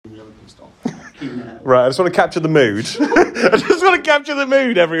stop. Right, I just want to capture the mood. I just want to capture the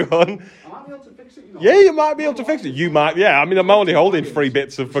mood, everyone. I might be able to fix it, you know. Yeah, you might be able to fix it. You might, yeah. I mean, I'm only holding 3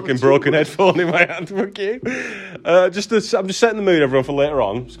 bits of fucking broken headphone in my hand. Fuck you. I'm just setting the mood, everyone, for later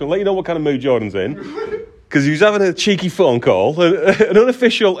on. Just going to let you know what kind of mood Jordan's in. Because he was having a cheeky phone call, an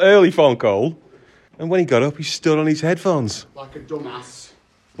unofficial early phone call. And when he got up, he stood on his headphones. Like a dumbass.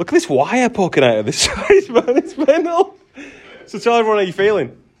 Look at this wire poking out of this side, man. It's mental. So tell everyone how you're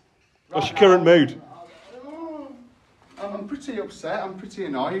feeling. What's your current mood? I'm pretty upset. I'm pretty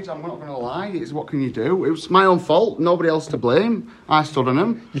annoyed. I'm not going to lie. It's what can you do? It was my own fault. Nobody else to blame. I stood on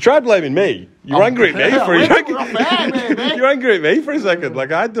him. You tried blaming me. You're angry at me for You're angry at me for a second,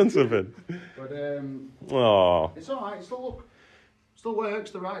 like I'd done something. But Oh. it's all right. It still works.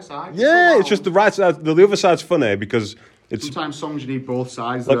 The right side. Yeah, it's just the right side. The other side's funny because it's sometimes songs you need both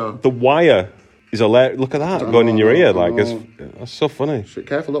sides. like though. the wire is hilarious. Look at that going in your ear. Like that's so funny. Be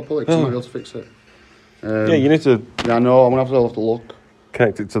careful, don't pull it. 'Cause I might be able to fix it. Yeah, you need to Yeah, I know. I'm gonna have to look.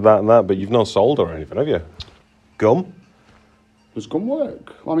 connect it to that and that, but you've no solder or anything, have you? Gum? Does gum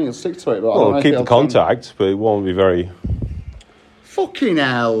work? Well, I mean, it'll stick to it, but I don't Well, know if keep the it'll contact, but it won't be very. Fucking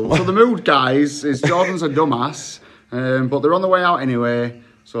hell. So the mood, guys, is Jordan's a dumbass, but they're on the way out anyway,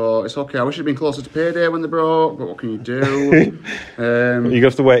 so it's okay. I wish it'd been closer to payday when they broke, but what can you do? You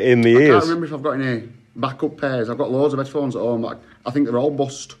have to wear it in the I ears. can't remember if I've got any backup pairs. I've got loads of headphones at home, but I think they're all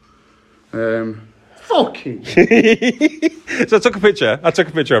bust. Fucking. So I took a picture,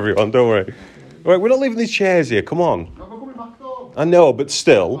 everyone, don't worry. Right, we're not leaving these chairs here, come on. I'm coming back though. I know, but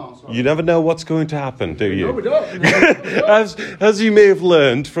still, sorry. you never know what's going to happen, do you? No, we don't. As you may have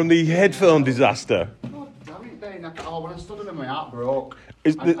learned from the headphone disaster. God damn it, Dane. When I stood on him, my heart broke.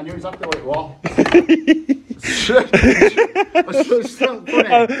 Is I the- knew exactly what it was. It's so funny.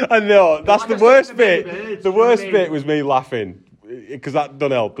 I know, that's Like the I said worst to the baby, bit. it's The worst funny. bit was me laughing. Because that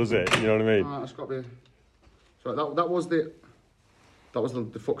don't help, does it? You know what I mean? That's got to be. So that was the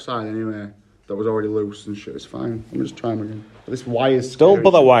fuck side anyway. That was already loose and shit. It's fine. Let me just try them again. But this wire's scary. Don't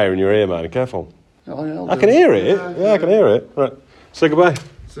put that wire in your ear, man. Careful. I'll I do can it. hear it. Yeah, I can hear it. Right. Say goodbye.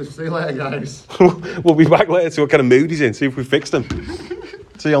 So see you later, guys. We'll be back later to see what kind of mood he's in. See if we fixed him.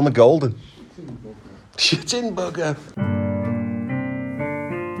 See you on the golden. Shitting bugger.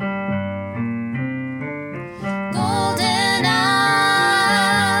 Golden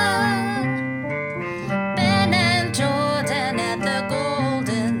hour, Ben and Jordan at the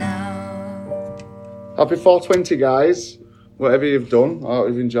golden hour. Happy 420, guys. Whatever you've done, I hope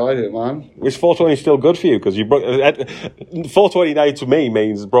you've enjoyed it, man. Is 420 still good for you? Because you broke 420 now to me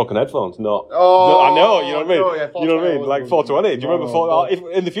means broken headphones. Not. Oh, I know. You know what I mean. no, yeah, you know what I mean. 420 Like 420. Do you remember? If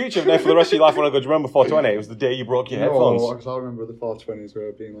in the future, now for the rest of your life, when I go, do you remember 420? It was the day you broke your headphones. No, because I remember the 420s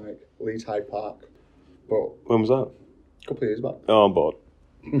were being like Leeds Hyde Park. But When was that? a couple of years back. Oh, I'm bored.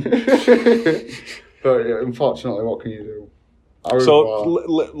 But yeah, unfortunately, what can you do? So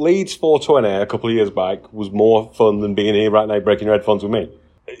Leeds 420 a couple of years back was more fun than being here right now breaking your headphones with me.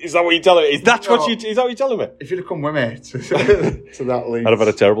 Is that what you're telling me? Is that what you're telling me? if you'd have come with me to that Leeds, I'd have had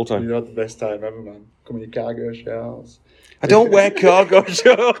a terrible time. you'd have had the best time ever, man. Come in your cargo shorts. I don't wear cargo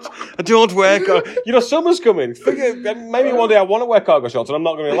shorts. I don't wear cargo. You know, summer's coming. Maybe one day I want to wear cargo shorts and I'm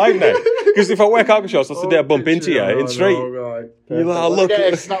not going to be allowed now. Because if I wear cargo shorts, that's the day I bump into you in the street. Right. You're like, oh, look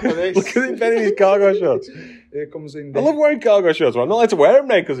at him bending his cargo shorts. Here comes in. I love wearing cargo shorts, but I'm not allowed to wear them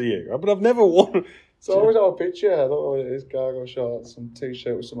now because of you. But I've never worn. It's always our picture. I don't know what it is. Cargo shorts, some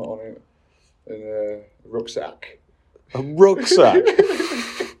t-shirt with something on it, and a rucksack. A rucksack.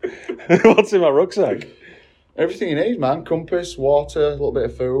 What's in my rucksack? Everything you need, man. Compass, water, a little bit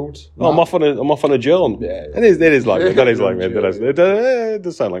of food. Oh, I'm off on a journey. Yeah. It is like me. That is like me. It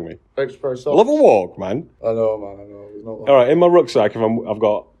does sound like me. Express. I love a walk, man. I know, man. I know. There's not All right, in my rucksack, I've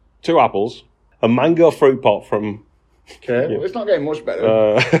got 2 apples, a mango fruit pot from Okay, well, it's not getting much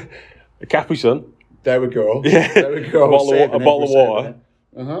better. a Capri Sun. There we go. Yeah. There we go. A bottle of water.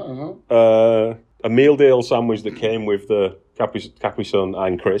 A meal deal sandwich that came with the Capri Sun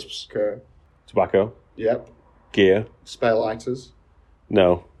and crisps, Okay. tobacco, Yep. gear. Spare lighters.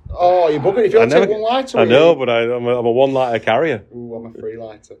 No. Oh, you're bugging. If you take one lighter, I with know, you. but I'm a 1 litre carrier. Ooh, I'm a free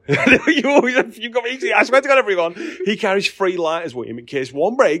lighter. you got me easy. I swear to God, everyone, he carries 3 lighters with him in case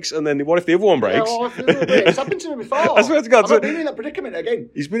one breaks, and then what if the other one breaks? Yeah, well, it's happened to me before. I swear to God, I'm not being in that predicament again.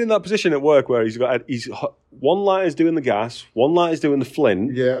 He's been in that position at work where he's 1 lighter's doing the gas, 1 lighter's doing the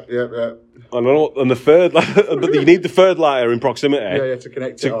flint. Yeah. And the third, but you need the third lighter in proximity. Yeah, to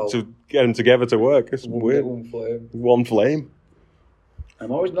connect it all. to get them together to work. It's weird. One flame. 1 flame.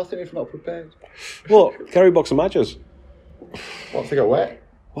 I'm always nothing if not prepared. Look, carry a box of matches. What, to get wet?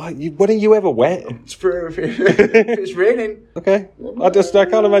 Why? When are you ever wet? It's for if it's raining. Okay. I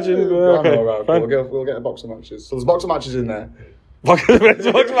can't imagine. Okay, Right, fine. we'll get a box of matches. So there's a box of matches in there. Box of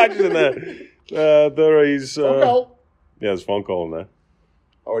matches in there. There is. Phone call. Yeah, there's a phone call in there.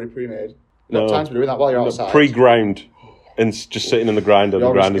 Already pre-made. No. No time to be doing that while you're outside. Pre-ground. And just sitting in the grinder. The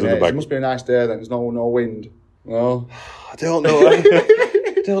You're grinder's risking in the it. back. It must be a nice day then. There's no wind. No. I don't know.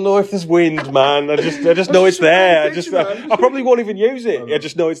 I don't know if there's wind, man. I just know it's there. I probably won't even use it. I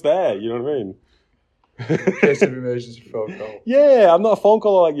just know it's there. You know what I mean? In case of emergency phone call. Yeah, I'm not a phone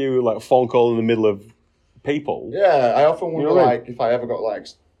caller like you. Like a phone call in the middle of people. Yeah, I often wonder You know what I mean? like if I ever got like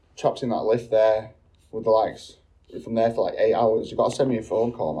trapped in that lift there with the likes from there for like 8 hours. You've got to send me a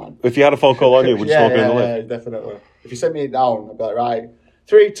phone call, man. If you had a phone call on you, would you smoke in the lift? Yeah, definitely. If you send me it down, I'd be like, right,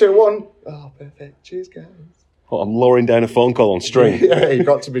 3, 2, 1. Oh, perfect. Cheers, guys. Well, I'm lowering down a phone call on string. Yeah, you've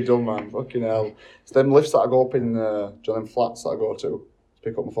got to be done, man. Fucking hell. It's them lifts that I go up in, them flats that I go to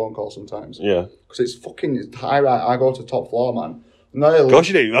pick up my phone call sometimes. Yeah. Because it's high, right? I go to the top floor, man. No, Of course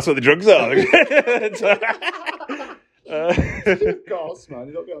you do. That's what the drugs are. of course, man.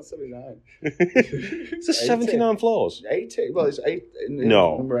 You don't get on 79. Is there 79 floors? 80. Well, it's 8.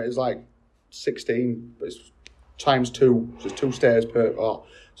 No. Number 8 is like 16, but it's times 2. So it's 2 stairs per. Oh.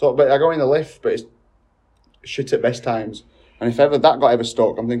 So, but I go in the lift, but it's shit at best times. And if ever that got ever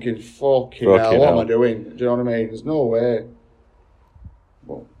stuck, I'm thinking, fucking hell, what am I doing? Do you know what I mean? There's no way.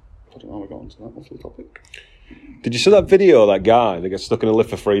 Well, I don't know how we got onto that awful topic. Did you see that video of that guy that gets stuck in a lift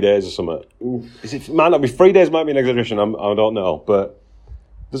for 3 days or something? Oof. Is it, might not be 3 days, might be an exaggeration, I don't know. But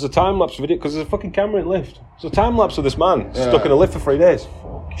there's a time lapse video because there's a fucking camera in the lift. There's a time lapse of this man stuck in a lift for 3 days.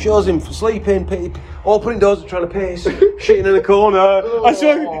 Shows him sleeping, opening doors and trying to piss, shitting in a corner. I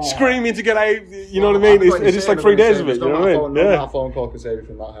saw him screaming to get out. You know what I mean? It's just like 3 days of it. You know what I mean? No phone call can save you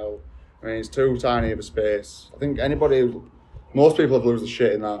from that hell. I mean, it's too tiny of a space. I think most people have lose the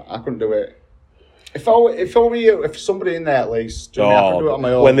shit in that. I couldn't do it. If I were you, if somebody in there at least, do you know what I mean? I can do it on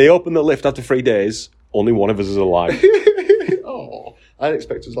my own. When they open the lift after 3 days, only one of us is alive. Oh, I'd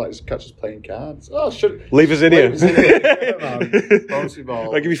expect us like to catch us playing cards. Oh, Leave us in here. Yeah, man. Bouncy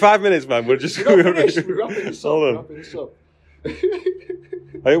ball. Like, give me 5 minutes, man. We're just. We're not finished. We're wrapping this up. Hold on. I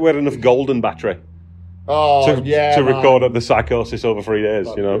think we had enough golden battery to record up the psychosis over 3 days.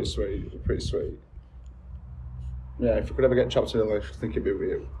 That'd you know, pretty sweet. Yeah, if we could ever get trapped in a lift, I think it'd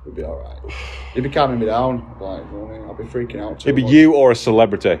be all right. It'd be calming me down. Like, you know what I mean? I'd be freaking out. it'd be you or a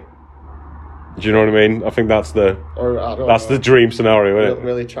celebrity. Do you know what I mean? I think that's the dream scenario, isn't it?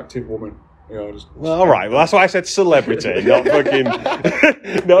 Really attractive woman. You know, just. Well, all right. Well, that's why I said celebrity, not fucking,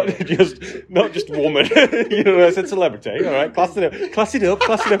 not just woman. You know, I said celebrity. All right, class it up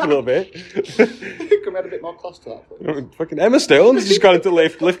a little bit. Can we add a bit more class to that, please? Fucking Emma Stone's just got into the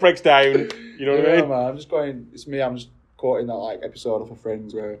lift breaks down. You know what I mean? Man, I'm just going. It's me. I'm just quoting that like episode of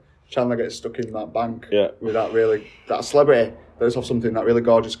Friends where Chandler gets stuck in that bank with that celebrity. That's off something that really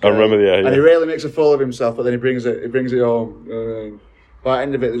gorgeous girl. I remember, yeah. And he really makes a fool of himself, but then he brings it home. By the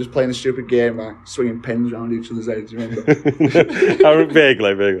end of it, they're just playing a stupid game, like swinging pens around each other's heads. You remember? I remember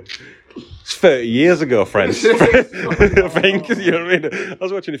vaguely. It's 30 years ago, friends. I think, you know what I mean? I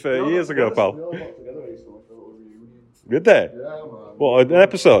was watching it 30 years ago, pal. Did they? Yeah, man. What, an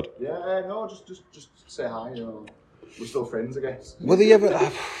episode? Yeah, no, just say hi. You know, we're still friends, I guess. Will they ever?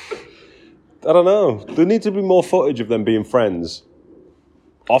 I don't know. There needs to be more footage of them being friends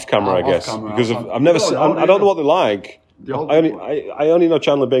off camera, I guess, because I've never seen. I don't know what they're like. I only know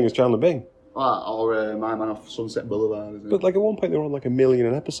Chandler Bing as Chandler Bing. Or My Man off Sunset Boulevard, isn't it? But like at one point they were on like 1 million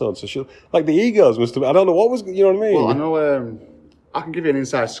an episode, so like the egos must have. I don't know what was. You know what I mean? Well, I know. I can give you an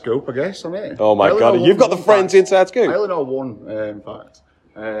inside scoop, I guess, on it. Oh my god, you've got the Friends inside scoop. I only know one fact.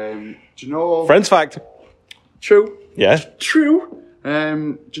 Do you know? Friends fact. True. Yeah. True.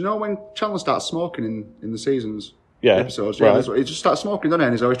 Do you know when Chandler starts smoking in the seasons? Yeah. Episodes. Right. Yeah, he just starts smoking, doesn't he?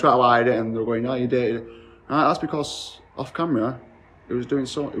 And he's always trying to hide it, and they're going, "No, you dated." Right, that's because off camera, he was doing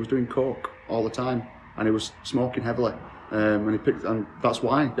coke all the time, and he was smoking heavily. And that's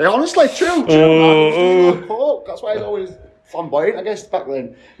why. Yeah, honestly, true. Coke. That's why he's always flamboyant, I guess, back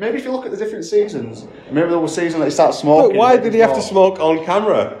then. Maybe if you look at the different seasons, maybe there was a season that he started smoking. But why did he have to smoke on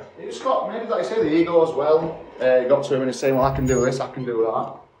camera? He just got, maybe like I say, the ego as well. He got to him and he's saying, well, I can do this, I can do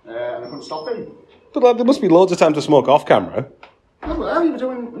that. And I couldn't stop him. But like, there must be loads of time to smoke off camera. Yeah, but how you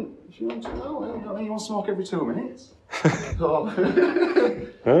doing, if you want to know, you want to smoke every 2 minutes. So,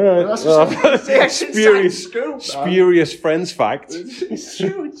 Alright. that's just Spurious Friends fact. It's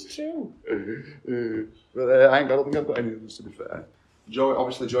true. But I don't think I've got any of this, to be fair.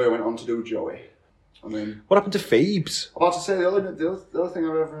 Joey went on to do Joey. I mean, What happened to Phoebes? I'm about to say the other thing I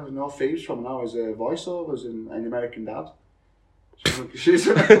ever know Phoebes from now is voiceovers in American Dad. She's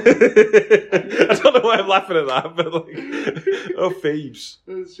I don't know why I'm laughing at that, but like, oh, Phoebes.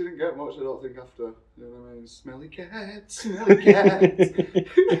 She didn't get much, I don't think, after. You know what I mean? Smelly cat, smelly cat.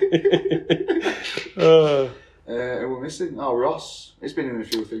 We're missing. Oh, Ross. He's been in a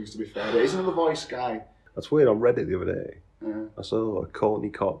few things, to be fair. But he's another voice guy. That's weird. On Reddit the other day, I saw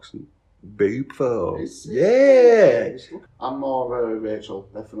Courtney Cox and boob photos. Yeah. I'm more of a Rachel,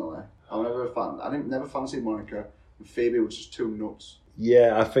 definitely. I'm never a fan. I didn't never fancy Monica. And Phoebe was just too nuts.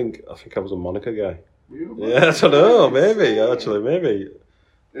 Yeah, I think I was a Monica guy. You? Yeah, I don't know. Maybe actually, maybe.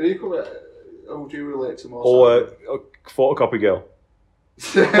 Who do you relate to more? Or a photocopy girl.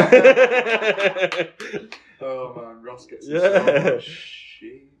 Oh man, Ross gets Yeah. so much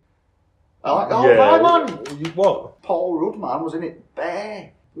shit. I like my man. What? Paul Rudd, man, was in it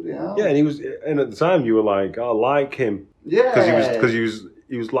bare. Bloody hell. Yeah, and and at the time you were like, I like him. Yeah. Because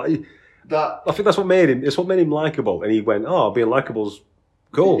he was like. That. I think that's what made him. It's what made him likable, and he went, "Oh, being likable's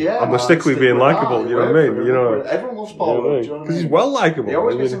cool. Yeah, I'm gonna stick with being likable." You know what I mean? You know, everyone loves Paul Rudd. Because he's well likable. He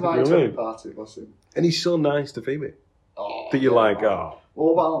always gets invited to every party, bless him. And he's so nice to Phoebe. Oh, that you're like, man. oh.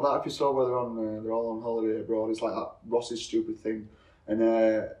 Well, what about that episode where they're all on holiday abroad? It's like that Ross's stupid thing, and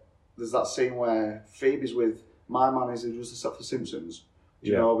there's that scene where Phoebe's with my man who does the stuff for Simpsons. Do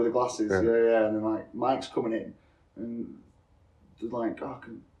you know, with the glasses? Yeah. And then like Mike's coming in, and they're like,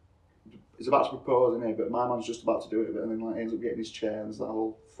 he's about to propose, isn't he? But my man's just about to do it, and then like ends up getting his chair, and there's that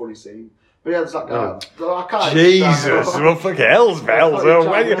whole funny scene. But yeah, there's that guy. I can't. Jesus, well, fucking hell's bells.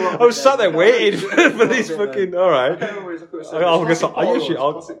 I was sat there waiting for this fucking. All right. Are you shit?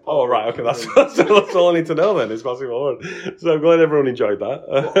 Oh, right. Okay, that's all I need to know then. It's classic Paul Rudd. So I'm glad everyone enjoyed that.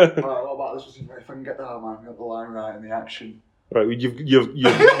 What about this? If I can get that, man, get the line right in the action. Right, you've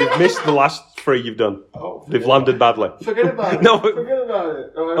missed the last three you've done. Oh, they've landed badly. Forget about it. No, forget about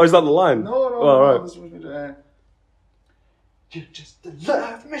it. Oh, is that the line? No. Oh, right. This was you're just a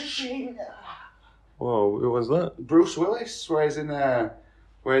love machine. Whoa, who was that? Bruce Willis, where he's in the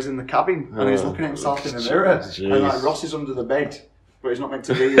cabin and he's looking at himself in the mirror, and like Ross is under the bed, but he's not meant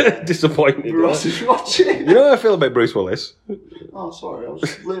to be there. Disappointed. Ross is watching. You know how I feel about Bruce Willis? Oh, sorry, I was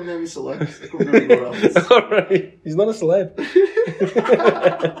just leaving him celeb. I couldn't go anywhere else. Alright, he's not a celeb.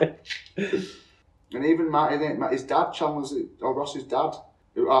 And even his dad, Ross's dad,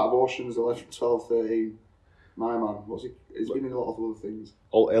 who out of Oceans 11, 12, 13, my man, he's been in a lot of other things.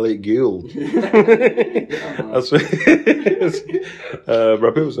 Old Elliot Gould. Yeah, That's Brad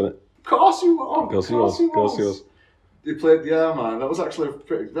Pitt was in it. Of course he was. Of course he was. He played, man. That was actually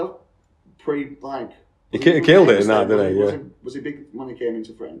pretty like. He killed it in that, didn't he? Yeah. Was he big when he came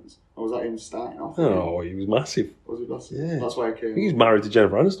into Friends? Or was that him starting off? Oh, he was massive. Was he massive? Yeah. That's why he came. I think he's married to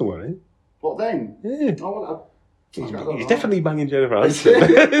Jennifer Aniston, wasn't he? What then? Yeah. Oh, He's definitely banging Jennifer Aniston.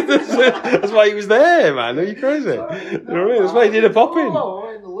 That's why he was there, man. Are you crazy? You know what I mean? That's why he did a pop in. Oh,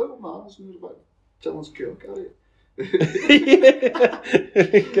 in the loop, man. It's about Dylan's joke, had it?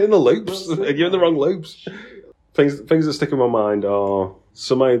 Get in the loops. You're in the wrong loops. Things that stick in my mind are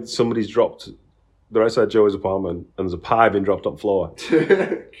somebody's dropped. They're outside Joey's apartment and there's a pie being dropped on the floor.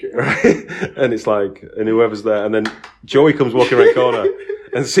 Right? And it's like, and whoever's there, and then Joey comes walking around the corner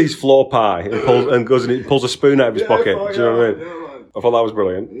and sees floor pie and pulls a spoon out of his pocket. Do you know what I mean? Yeah, I thought that was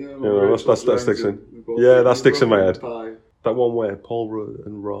brilliant. Yeah, that sticks in. Yeah, that sticks in my head. Pie. That one where Paul Rudd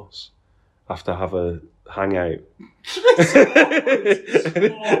and Ross have to have a hangout.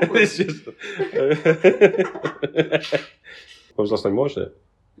 It's just. When was the last time you watched it?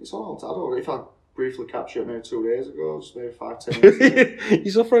 It's all. I don't know if I briefly captured it maybe 2 days ago, just maybe 5-10 minutes ago.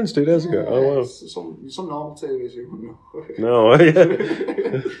 You saw Friends 2 days ago? Oh, wow. It's some normal TVs you wouldn't know. No,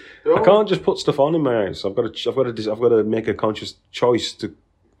 yeah. I can't just put stuff on in my house. I've got to make a conscious choice to.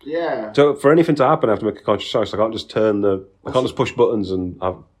 Yeah. So for anything to happen, I have to make a conscious choice. I can't just push buttons and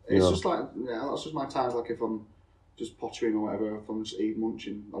have. It's just like, that's just my times. Like if I'm just pottering or whatever, if I'm just eating,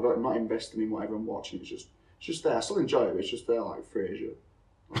 munching, I'm not investing in whatever I'm watching. It's just there. I still enjoy it, but it's just there, like Frasier.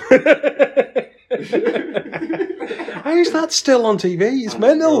 How is that still on TV? It's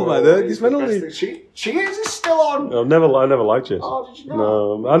mental, man. It's mental. Cheers is still on. I never liked Cheers. Oh, did you not?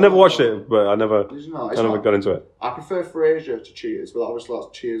 No, I never watched it, but I never got into it. I prefer Frasier to Cheers, but obviously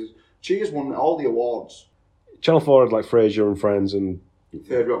that's Cheers. Cheers won all the awards. Channel 4 had like Frasier and Friends and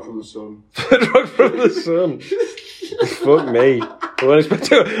Third Rock from the Sun. Third Rock from the Sun. Fuck me. I weren't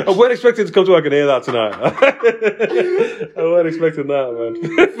expecting to come to work and hear that tonight. I weren't expecting that, man.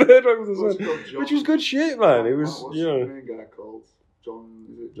 Third Rock from the Sun. Which was good shit, man. It was, What's the main guy called? John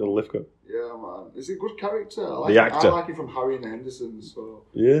Lithgow. Yeah, man. Is he a good character? The actor. I like him from Harry and the Hendersons. So.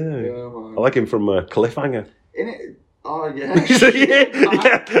 Yeah, man. I like him from Cliffhanger. In it? Oh, yeah. Yeah.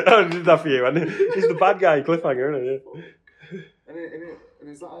 I did that for you. And he's the bad guy in Cliffhanger, isn't he? And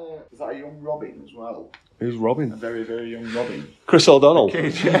is that a young Robin as well? Who's A Robin? very, very young Robin. Chris O'Donnell.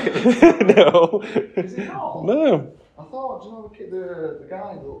 KJ. No. Is it not? No. I thought, do you know the kid, the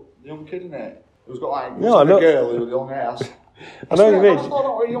guy, the young kid in it? Who's got like, No, I know. a girl with long hair. I know what you I mean. thought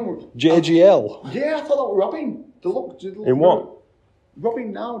that were young. JGL. Yeah, I thought that were Robin. The look. In what?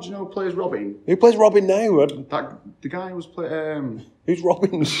 Robin now, do you know who plays Robin? Who plays Robin now? The guy who was playing. Who's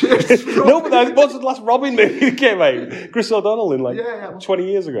Robin? No, but that wasn't the last Robin movie that came out. Chris O'Donnell in like Yeah.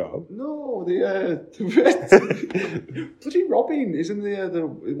 20 years ago. No, the bloody Robin is in the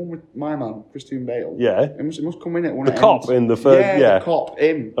one with my man Christian Bale. Yeah. It must come in at one. The of cop ends. in the first. Yeah. the cop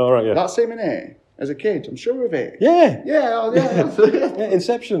him. Oh, right, yeah. That's him in it. As a kid, I'm sure of it. Yeah. Yeah, oh, yeah. Yeah,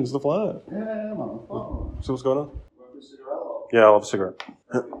 Inception, stuff like that. Yeah, man. Oh. So what's going on? Yeah, I'll have a cigarette.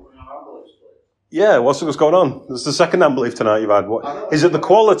 Yeah, what's going on? It's the second unbelief tonight you've had. What is it? The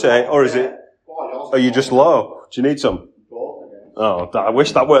quality, or is it? Are you just low? Do you need some? Oh, I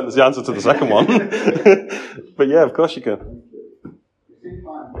wish that weren't the answer to the second one. But yeah, of course you can.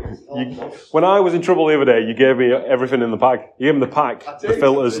 When I was in trouble the other day, you gave me everything in the pack. You gave me the pack, the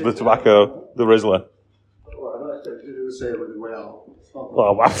filters, the tobacco, the Rizzler. Well, I don't expect you to say it as well.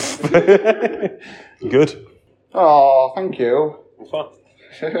 Oh, wow. Good. Oh, thank you. What's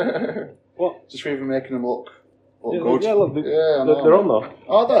that? What? Just for even making them look Yeah, good. yeah, look, I know. they're on though.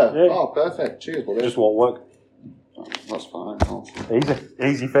 Oh, there? Yeah. Oh, perfect. Cheers, buddy. Just won't work. Oh, that's fine. Oh,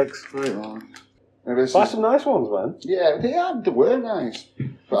 Easy fix. very long. Maybe this Buy is... some nice ones, man. Yeah, they were nice.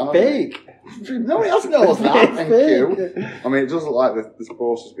 But I'm Fake. No, it hasn't told us that, It's thank fake. you. I mean, it does look like this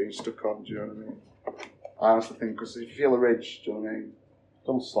poster's being stuck on, do you know what I mean? I honestly think, because if you feel a ridge, do you know what I mean?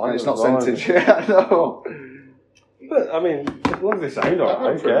 Don't And slag it's it not as well, scented, is it? yeah, I know. But, I mean, as long as they sound I've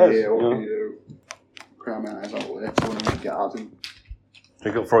alright, had who for a cares? year, what You can know? you do? Cry my eyes out later when I get out and...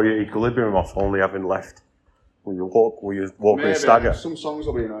 You could throw your equilibrium off only having left. Will you walk Maybe, and stagger? some songs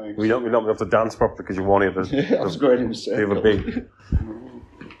will be annoying. You're not be able to dance properly because you won't hear Yeah, I was going in the the other beat.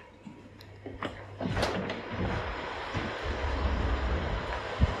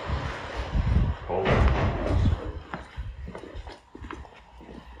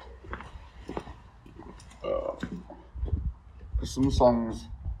 Some songs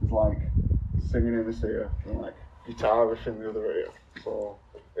is like singing in this ear and like guitar riff in the other ear. So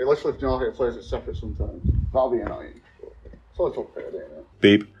it literally, you know, it plays it separate sometimes. That'll be annoying. It's a little bit, isn't it?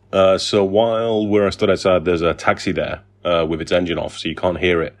 Beep. So while we're stood outside, there's a taxi there with its engine off, so you can't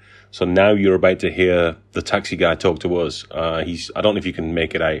hear it. So now you're about to hear the taxi guy talk to us. I don't know if you can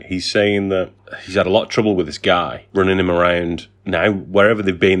make it out. He's saying that he's had a lot of trouble with this guy, running him around. Now, wherever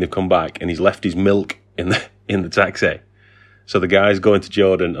they've been, they've come back, and he's left his milk in the taxi. So the guy's going to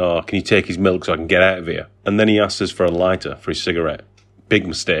Jordan, oh, can you take his milk so I can get out of here? And then he asks us for a lighter for his cigarette. Big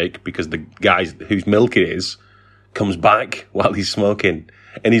mistake, because the guy whose milk it is comes back while he's smoking.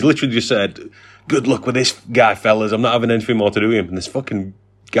 And he's literally just said, good luck with this guy, fellas. I'm not having anything more to do with him. And this fucking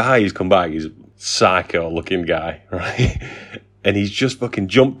guy who's come back, he's a psycho-looking guy, right? And he's just fucking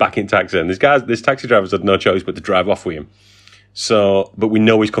jumped back in taxi. And this taxi driver's had no choice but to drive off with him. So, but we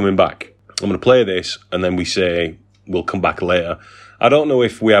know he's coming back. I'm going to play this, and then we say we'll come back later. I don't know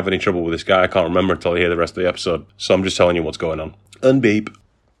if we have any trouble with this guy. I can't remember until I hear the rest of the episode. So I'm just telling you what's going on. Unbeep.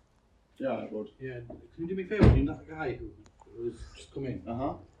 Yeah, I would. Yeah, can you do me a favour? You know that guy who's just come in?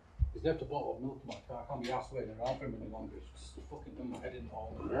 Uh-huh. He's left a bottle of milk in my car. I can't be asked waiting around for him any longer. It's just fucking done my head in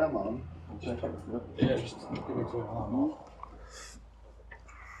all. Yeah, man. I'll check it. Yeah, just give it to him. I'm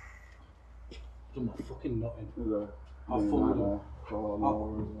done my fucking nutting. Have fun with him.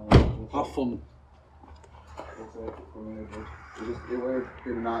 Have fun. It would have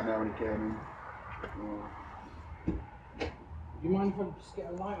been a nightmare when he came in. You mind if I just get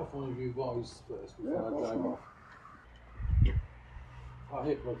a light off one of you boys first before Yeah, I that's drive fine. off? I'll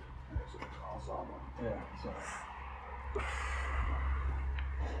hit blood. Yeah, sorry.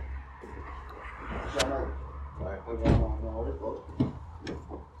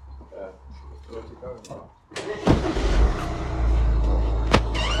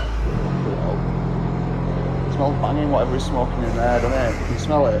 It smells banging, whatever he's smoking in there, doesn't it? Can you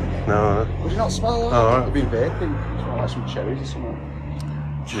smell it? No. Would you not smell that? Oh, right. It'd be vaping. It smells like some cherries or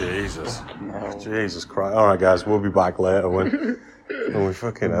something. Jesus. No. Jesus Christ. All right, guys, we'll be back later when we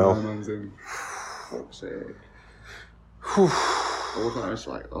fucking hell. Man's in. Fuck's sake. I wasn't just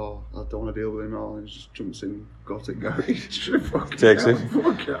like, oh, I don't want to deal with him all. And he just jumps in, got it, garage. Takes it.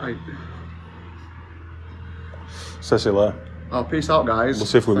 Fuck it. See you later. Oh, peace out, guys. We'll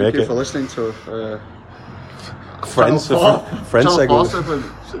see if we Thank make you it. for listening to Friends Channel 4 segment.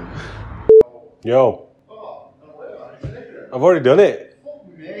 segment. Yo. I've already done it.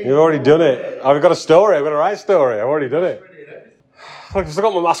 You've already done it. I've got a story. I've got a right story. I've already done it. I've still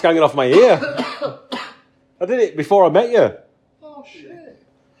got my mask hanging off my ear. I did it before I met you. Oh shit.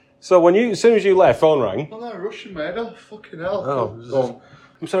 So as soon as you left, phone rang. Well, they're Russian, mate. Oh, fucking hell. Oh,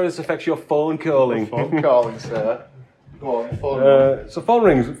 I'm sorry this affects your phone calling. Phone calling, sir. Go on, phone. So phone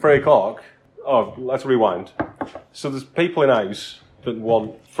rings at 3 o'clock. Oh, let's rewind. So there's people in house that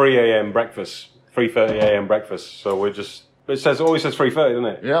want 3 a.m. breakfast, 3:30 a.m. breakfast. So we're just, it always says 3:30, doesn't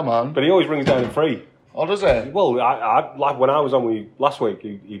it? Yeah, man. But he always rings down at 3. Oh, does it? Well, I like when I was on with you last week,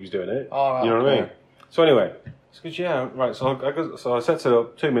 he was doing it. Oh, right, you know what I okay. mean? So anyway, he goes, yeah, right. So I sets it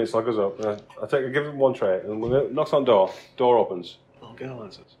up. 2 minutes, so I goes up. And I give him one tray, and when it knocks on the door opens. Little girl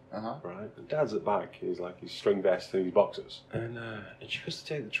answers. Right, and Dad's at the back. He's like his string vest and his boxers, and she goes to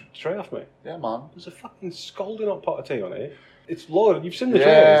take the tray off me. Yeah, man. There's a fucking scalding hot pot of tea on it. It's loaded. You've seen the Yeah,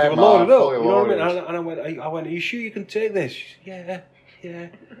 trays. They were man, loaded up. fully You know what I mean? loaded. And I went, are you sure you can take this? She said, yeah.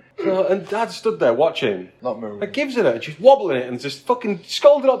 So, and Dad stood there watching. Not moving. I gives it her, and she's wobbling it, and just fucking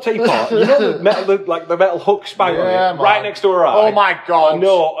scalded hot teapot. You know the metal hook spang on Yeah, it, man. right next to her eye. Oh my god.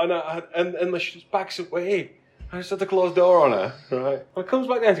 No, and she just backs away. I just had to close the door on her, right? And it comes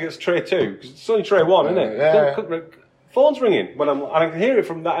back down to get tray 2, because it's only tray 1, isn't it? Yeah. Phone's ringing and I can hear it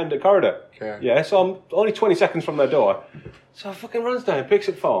from that end of the corridor. Okay. Yeah, so I'm only 20 seconds from their door. So I fucking runs down, picks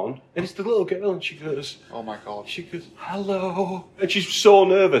up the phone, and it's the little girl, and she goes, Oh my god. hello. And she's so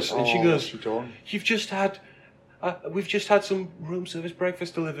nervous, and she Oh, goes, what's she done? we've just had some room service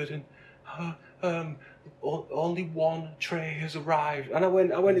breakfast delivered, and only one tray has arrived. And I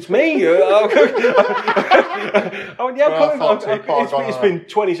went, it's me. I went, yeah, I'm coming. It's been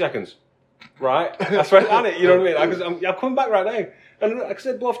 20 seconds, right? I swear on it, you know what I mean? I'm coming back right now. And like I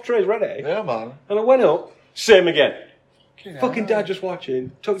said, both trays ready. Yeah, man. And I went up, same again. Fucking Dad just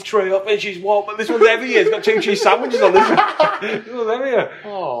watching, took the tray up, and she's but this one's heavier. It's got 2 cheese sandwiches on this one. This one's heavier.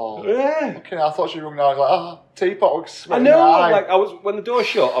 Oh. Yeah. Okay, I thought she rung now. I was like, oh, teapot was I know, like when the door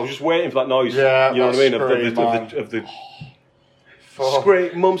shut, I was just waiting for that noise. Yeah, you know what I mean? that Of the Fuck.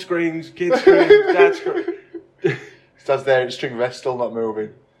 scream, mum screams, kid screams, dad screams. Dad's there in string vest, still not moving.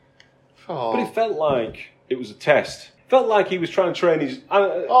 Oh. But it felt like it was a test. Felt like he was trying to train his.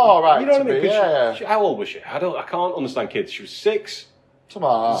 Oh, right, You know what I to mean? be, 'Cause yeah. how old was she? I can't understand kids. She was 6, Something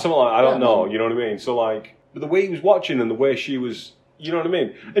like that. something like I don't Yeah, know. man. You know what I mean? So like, but the way he was watching and the way she was. You know what I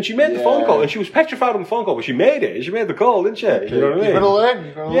mean? And she made the phone Yeah. call, and she was petrified on the phone call, but she made it. She made the call, didn't she? You know what I mean? You've got to learn.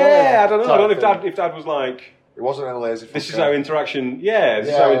 You've got to learn. Yeah, I don't know. I don't know Type if Dad was like, It wasn't a lazy this is fucker. our interaction. Yeah, this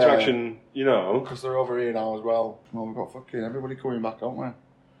is Yeah, our yeah. interaction. You know. Because they're over here now as well. Well, we've got fucking everybody coming back, haven't we?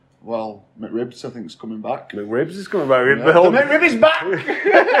 Well, McRibs, I think, is coming back. McRibs is coming back. Yeah. The McRib is back!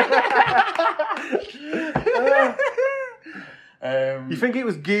 You think it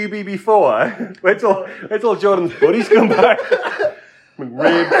was Gooby before? Wait till Jordan's buddies come back.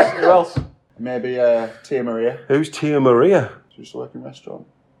 McRibs. Who else? Maybe Tia Maria. Who's Tia Maria? She used to work in a restaurant.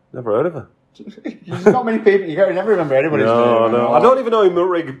 Never heard of her. There's not many people. You never remember anybody's name. No. I don't even know who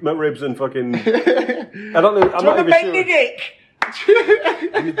McRibs and fucking. I don't know. I'm not even sure. Dick?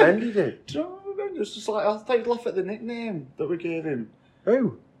 Who's Bendy Dick? Do you know what I mean? It's just like, I thought you'd laugh at the nickname that we gave him.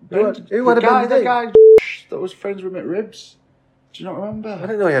 Who? Who had a the guy, Bendy the guy Dick? that was friends with McRibs. Do you not remember? I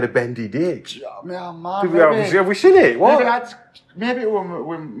didn't know he had a Bendy Dick. Yeah, man, Have we seen it? What? Maybe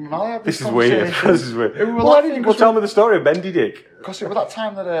when Mally had This is weird. This is weird. We were Why laughing didn't you because tell me the story of Bendy Dick? Because it was that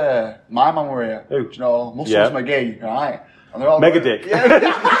time that my man were here. Who? Do you know, Muscles Yeah. McGee, right? And they're all Mega Dick.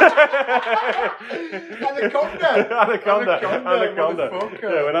 Anaconda. Anaconda. motherfucker.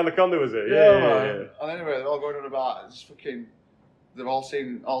 Yeah, when Anaconda was it. Yeah, Yeah. man. And anyway, they're all going on about it's fucking. They've all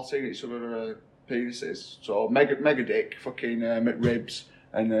seen each other penises. So Mega Dick, fucking McRibs,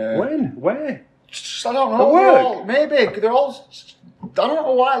 and When? Where? I don't know. At work? Maybe they're all. I don't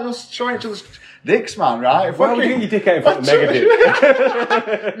know why they're just showing each other's dicks, man. Right? Why would you get your dick out in front of Mega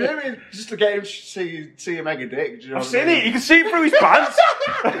Dick? Maybe just to get him to see a Mega Dick. Do you know I've what I seen mean? it. You can see it through his pants.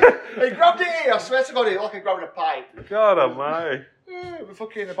 He grabbed it here. I swear to God, he like he grabbed a pipe. God almighty. Yeah, but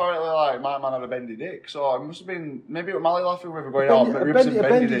fucking apparently, like my man had a bendy dick, so it must have been maybe what Mally laughing with going out. A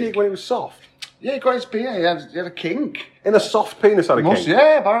bendy dick when it was soft. Yeah, he got his penis. He had a kink. In a soft penis had a Must, kink.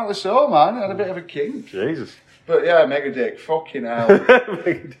 yeah, apparently so, man. He had a bit of a kink. Jesus. But yeah, Mega Dick, fucking hell.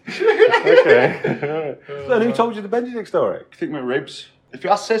 Okay. So then who told you the Bendy Dick story? I think my ribs. If you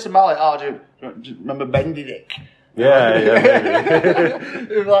ask say to Mally, do you remember Bendy Dick? Yeah.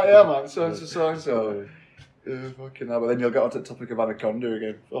 He was like, yeah, man, so. Fucking hell, but then you'll get onto the topic of Anaconda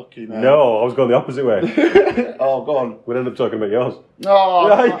again. Fucking hell. No, I was going the opposite way. Oh, go on. We'd end up talking about yours. Oh,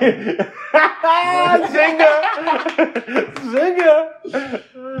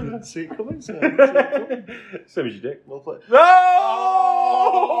 Zinger! see it coming, sir. Same as your dick. Well played. No!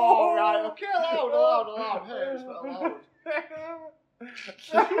 Oh, right, okay, allowed. Hey, it's not allowed.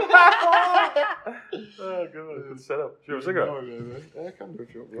 Oh, God. Good setup. Do you have a cigarette? Yeah, I can do it.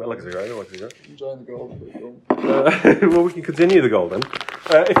 I like a cigarette. I like a cigarette. Enjoying the gold. Well, we can continue the gold then.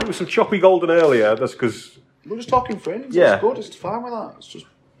 If it was some choppy golden earlier, that's because... We're just talking friends. Yeah. It's good. It's fine with that. It's just.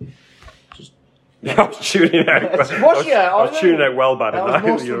 I was tuning out. I was tuning out well bad. That was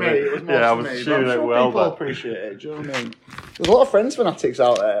most for me. It was most I for was me. tuning But I'm out sure well people bad. appreciate it. Do you know what I mean? There's a lot of friends fanatics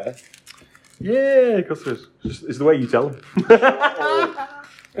out there. Yeah, of course there is. It's the way you tell them.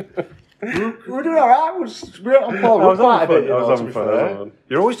 We're doing alright. We're on Paul Rudd quite a bit. I was having fun.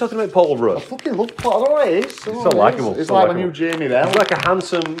 You're always talking about Paul Rudd. I fucking love Paul. I don't know what it is. He's so likeable. It's so like likeable. my new Jamie Bell. He's like a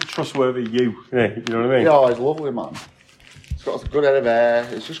handsome, trustworthy you. Yeah, you know what I mean? Yeah, he's lovely, man. He's got a good head of hair.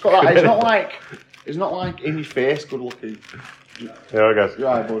 It's just got that. It's not like in your face, good looking. Yeah, I guess. You're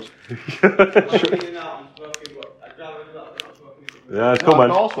right, bud. Yeah, it's cool,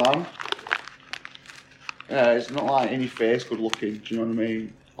 man. Of course, man. Yeah, it's not like in your face, good looking. Do you know what I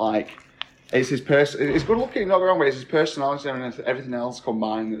mean? Like, it's his person. It's good looking. Not wrong, but it's his personality and everything else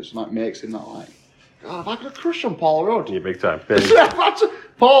combined that just like makes him that like. God, have I got a crush on Paul Rudd? Yeah, big time.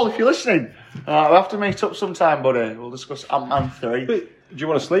 Paul, if you're listening, we'll have to meet up sometime, buddy. We'll discuss Ant-Man 3. Do you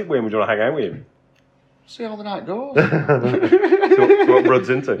want to sleep with him or do you want to hang out with him? See how the night goes. See what Rudd's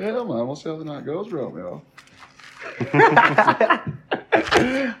into. Yeah, man, we'll see how the night goes, bro. I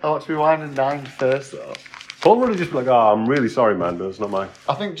want to be wine and dined first, though. Paul Rudd would just be like, oh, I'm really sorry, man, but it's not mine.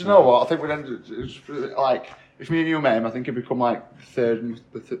 I think, do you know what? I think we'd end it, like, if me and you met him, I think he'd become like the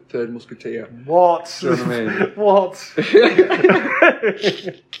third musketeer. What? Do you know what I mean?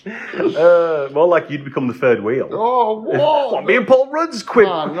 What? More like you'd become the third wheel. Oh, what? What, me and Paul Rudd's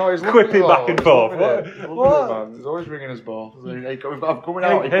Man, no, he's quipping back and forth. What? Man. He's always ringing us both. I'm coming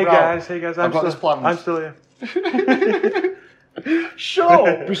out. Hey guys, I've got this plan. I'm still here. Shut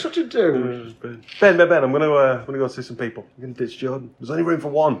up! You're such a dude. Ben, I'm gonna go see some people. I'm gonna ditch Jordan. There's only room for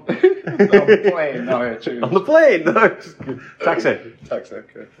one. On the plane. No, yeah, cheers. On the plane? No, taxi. Taxi,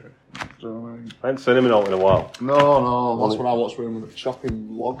 okay. I haven't seen him in a while. No. Last one I watched with him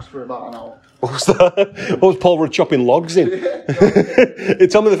chopping logs for about an hour. What was that? What was Paul Rudd chopping logs in?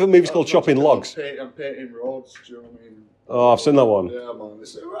 Tell me the movie's called Chopping Logs. I'm painting roads, do you know what I mean? Oh, I've seen that one. Yeah, man.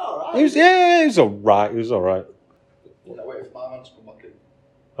 It's alright. He was alright. Yeah, wait for my man to come back in.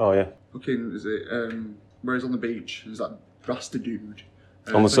 Oh, yeah. Fucking, is it, where he's on the beach, there's that bastard dude.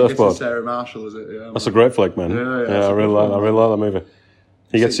 On the I think surfboard? it's Sarah Marshall, is it? Yeah, That's a great flick, man. Yeah, I really like that movie.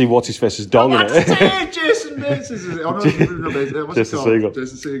 You get to see what's his face's dong in it. Jason Bates is it? Oh, no, what's Jason it called? Segel.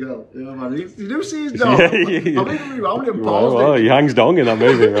 Jason Segel. Yeah, man. You do see his dog. Yeah. I've even rewound it and paused Well, it. he hangs dong in that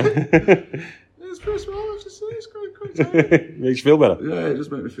movie, man. It's pretty small, I have to say. It's quite Makes you feel better. Yeah, it does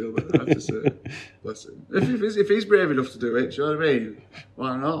make me feel better, I have to say. Bless him. If he's brave enough to do it, do you know what I mean?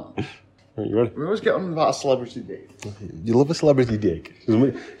 Why not? Right, you ready? We always get on about a celebrity date. You love a celebrity dick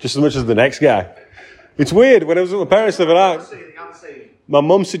just as much as the next guy. It's weird. When I was with my parents the other night, my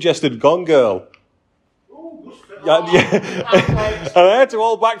mum suggested Gone Girl. Yeah. And I had to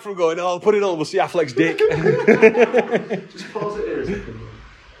hold back from going, I'll put it on, we'll see Affleck's dick. Just pause it here a second.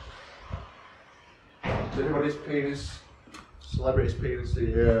 Is anybody's penis, celebrity's penis that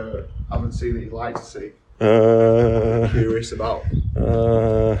you haven't seen that you'd like to see? Curious about?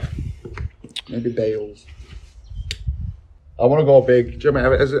 Maybe Bales. I want to go big. Do you know what I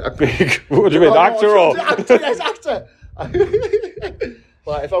mean? As a Big. What do you mean, actor or? Actor, yes, actor.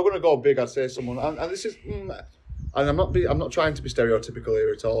 Like, if I'm going to go big, I'd say someone. And this is, and I'm not trying to be stereotypical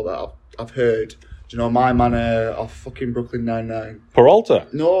here at all. But I've heard. Do you know my man off fucking Brooklyn Nine-Nine? Peralta?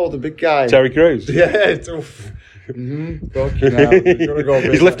 No, the big guy. Terry Crews? Yeah, it's oof. Fucking hell. He's gonna go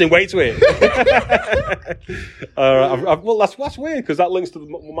big. He's lifting weights with it. Well, that's weird because that links to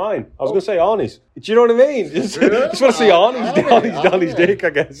mine. I was going to say Arnie's. Do you know what I mean? Just want to see Arnie's dick,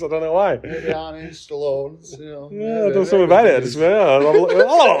 I guess. I don't know why. Maybe Arnie, Stallone. You know, Yeah, I've done something about it. I'll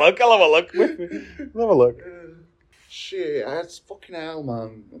have a look. Shit, I had fucking hell,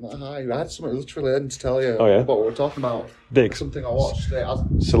 man. I'm that high. I had something literally I didn't tell you. Oh, yeah? What we were talking about. Dick. Something I watched. It has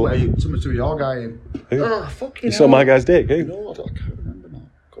something to do with your guy in. Who? Oh, fucking You hell. saw my guy's dick, who? No, I can't remember now.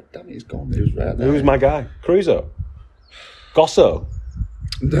 God damn it, he's gone. He was right there. Who was my guy? Cruzo? Gosso?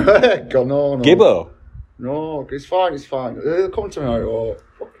 God, no. Gibbo? No, it's fine, it's fine. They'll come to me like, oh,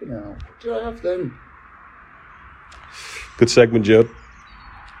 fucking hell. Do I have them? Good segment, Judd.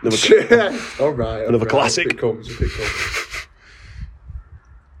 All right. Another classic. If it comes.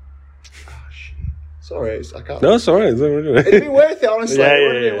 Oh, shit. Sorry, I can't. No, it's alright. It'd be worth it, honestly. Yeah. It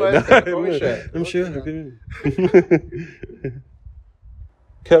would be worth it, I promise you. I'm sure.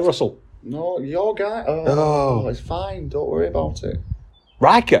 Kurt Russell. No, your guy. Oh, it's fine. Don't worry about it.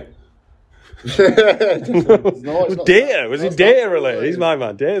 Riker. Data? Was it data related? He's my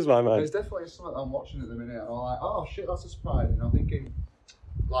man. Data's my man. It's definitely something I'm watching at the minute, and I'm like, oh shit, that's a surprise. And I'm thinking,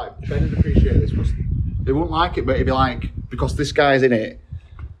 like, Ben would appreciate this, because they wouldn't like it, but he'd be like, because this guy's in it.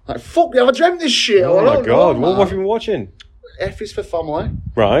 Like, fuck, have I dreamt this shit? Oh my god, what have you been watching? F is for Family.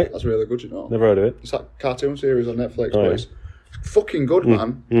 Right. That's really good, you know. Never heard of it. It's that cartoon series on Netflix, Oh, but yeah. it's fucking good,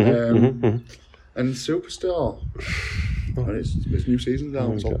 man. And Superstar. And it's new season's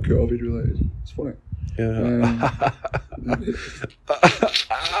out. It's all COVID related. It's funny.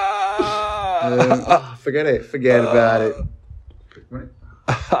 Forget it. Forget about it.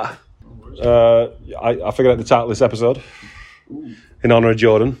 I figured out the title of this episode in honour of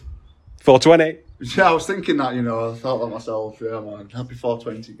Jordan. 420. Yeah, I was thinking that, you know. I thought that myself. Yeah, man. Happy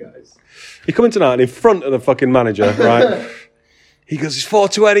 420, guys. You come in tonight and in front of the fucking manager, right? He goes, it's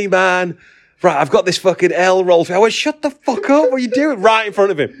 420, man. Right, I've got this fucking L roll. I went, shut the fuck up. What are you doing? Right in front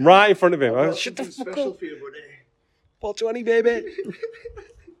of him. Right in front of him. I went, shut the fuck Special up. for you, buddy. 420, baby.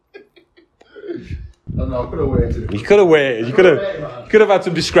 I know, I could have waited. You could have waited. You could have had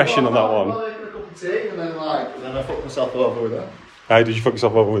some discretion on that Well, one. I making a cup of tea, and then I fucked myself over with that. How did you fuck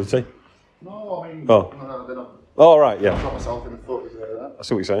yourself over with the tea? No, I mean, Oh. then I Oh, right, yeah. shot myself in the foot with that. I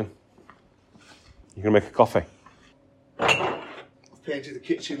see what you're saying. You're going to make a coffee. I've painted the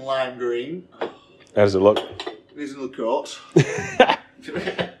kitchen lime green. How does it look? These are the coats.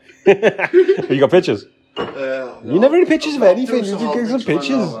 You got pictures? You never any pictures of anything. You get some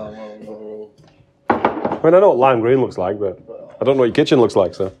pictures. I mean, I know what lime green looks like, but I don't know what your kitchen looks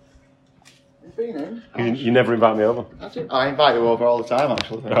like, so. You've been in? You never invite me over. I invite you over all the time,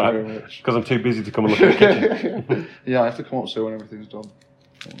 actually. Thank you very much. Because I'm too busy to come and look at the kitchen. Yeah, I have to come up soon when everything's done.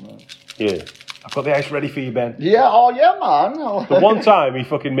 Yeah. I've got the ice ready for you, Ben. Yeah, oh yeah, man. The one time he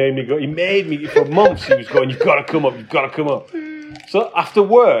fucking made me go, he made me, for months he was going, you've got to come up, you've got to come up. So after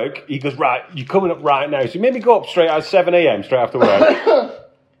work, he goes, right, you're coming up right now. So he made me go up straight at 7 a.m, straight after work.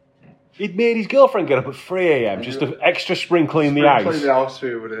 He'd made his girlfriend get up at 3 a.m, just to extra spring clean the house. Clean the house for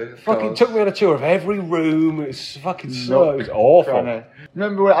you, buddy. Fucking took me on a tour of every room. It's fucking so, it was awful. I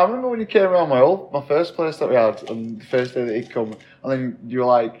remember when you came around my first place that we had, and the first day that he'd come, and then you were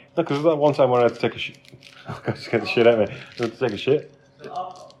like... No, because that one time when I had to take a shit. I just get the shit out of me. I had to take a shit.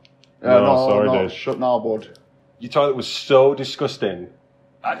 Sorry, dude. Shut now, bud. Your toilet was so disgusting.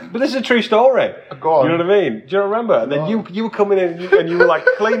 But this is a true story. Go on. You know what I mean? Do you remember? And then you were coming in and you were like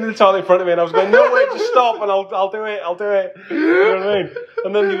cleaning the toilet in front of me, and I was going, no, wait, just stop, and I'll do it. You know what I mean?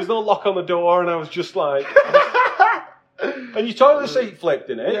 And then there was no lock on the door, and I was just like... And your toilet seat flipped,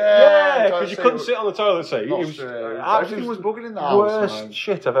 didn't it? Yeah, because you couldn't sit on the toilet seat. It was everything was bugging in the house. worst Man.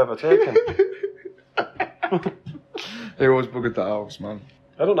 shit I've ever taken. It was buggered that house, man.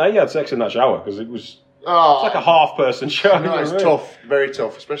 I don't know how you had sex in that shower, because it was... Oh, It's like a half-person shower. no, it's tough, very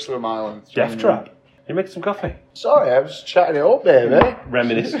tough, especially with Mylan. Death trap. You making some coffee? Sorry, I was chatting it up, baby.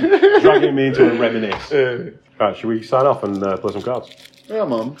 Reminisce. Dragging me into a reminisce. Right, should we sign off and play some cards? Yeah,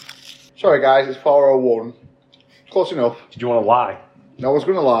 mum. Sorry, guys, it's 4:01. Close enough. Did you want to lie? No one's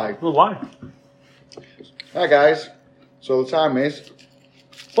going to lie. Well, lie. Hi, guys. So the time is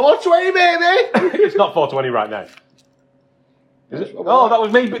 4:20, baby. It's not 4:20 right now. Is it? Oh, that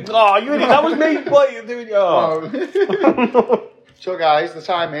was me. Oh, you idiot. That was me. What are you doing? Oh. So, guys, the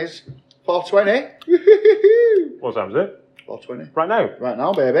time is 4:20. What time is it? 4:20. Right now. Right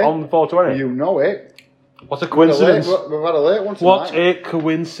now, baby. On 4:20. You know it. What a coincidence. We've had a late one tonight. What a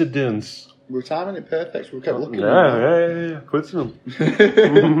coincidence. We're timing it perfect. We kept looking. Yeah. Coincidence.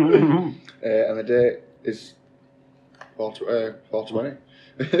 And the date is 4:20.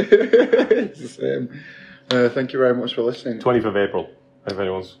 It's the same. Thank you very much for listening. 20th of April, if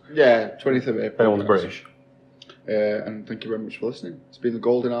anyone's... Yeah, 20th of April. If anyone's British. And thank you very much for listening. It's been the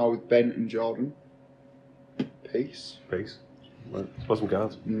Golden Hour with Ben and Jordan. Peace. Peace. Right, let's play some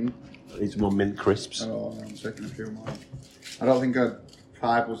cards. Mm. Need some more mint crisps. Oh, I'm taking a few more. I don't think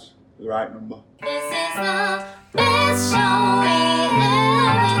 5 was the right number. This is love.